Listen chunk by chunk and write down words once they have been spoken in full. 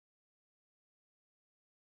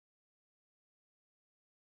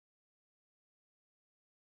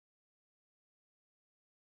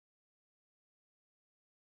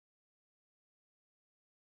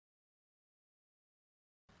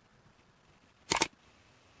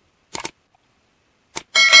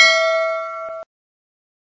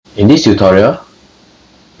In this tutorial,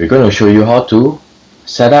 we're going to show you how to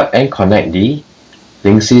set up and connect the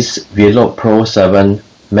Linksys Velop Pro 7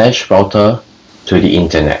 mesh router to the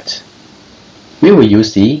internet. We will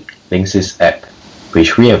use the Linksys app,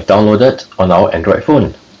 which we have downloaded on our Android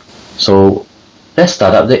phone. So let's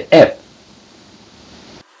start up the app.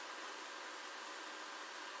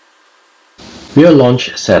 We'll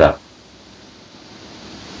launch Setup.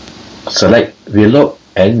 Select Velop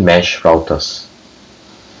and Mesh Routers.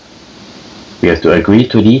 We have to agree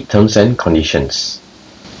to the terms and conditions.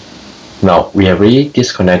 Now we have already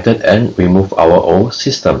disconnected and removed our old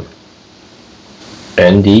system.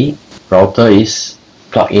 And the router is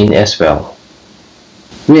plugged in as well.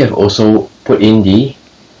 We have also put in the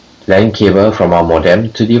LAN cable from our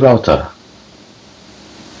modem to the router.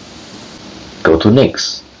 Go to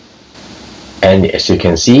Next. And as you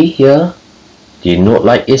can see here, the node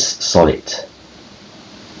light is solid.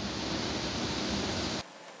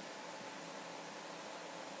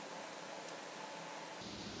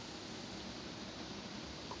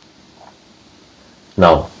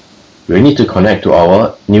 Now, we need to connect to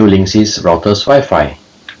our new Linksys router's Wi-Fi.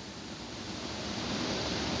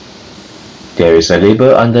 There is a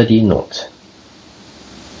label under the node.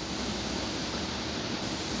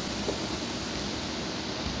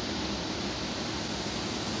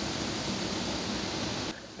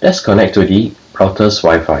 Let's connect to the router's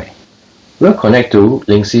Wi-Fi. We'll connect to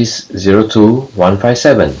Linksys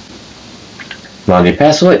 02157. Now the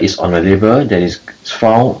password is on a label that is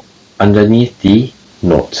found underneath the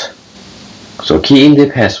node. So key in the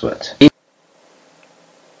password.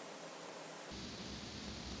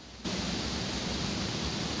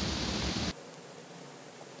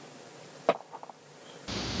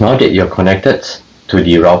 Now that you're connected to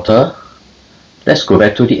the router, let's go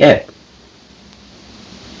back to the app.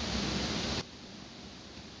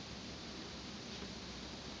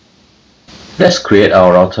 Let's create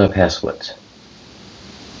our router password.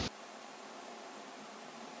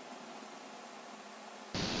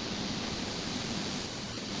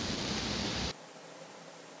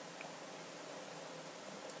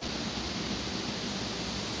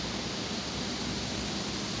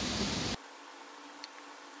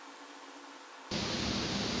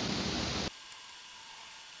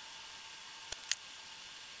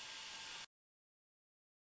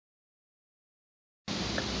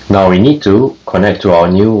 Now we need to connect to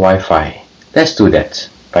our new Wi-Fi. Let's do that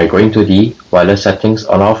by going to the wireless settings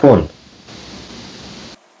on our phone.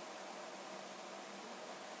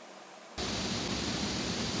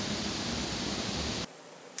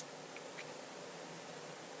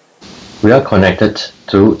 We are connected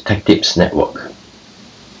to TechTips network.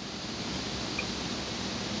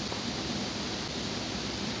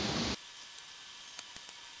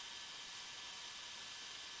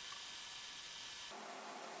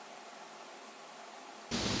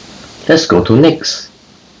 Let's go to Next.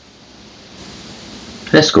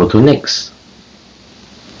 Let's go to Next.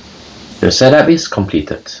 The setup is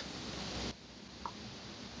completed.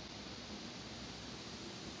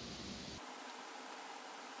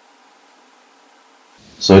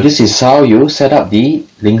 So this is how you set up the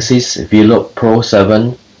Linksys Velop Pro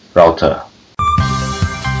 7 router.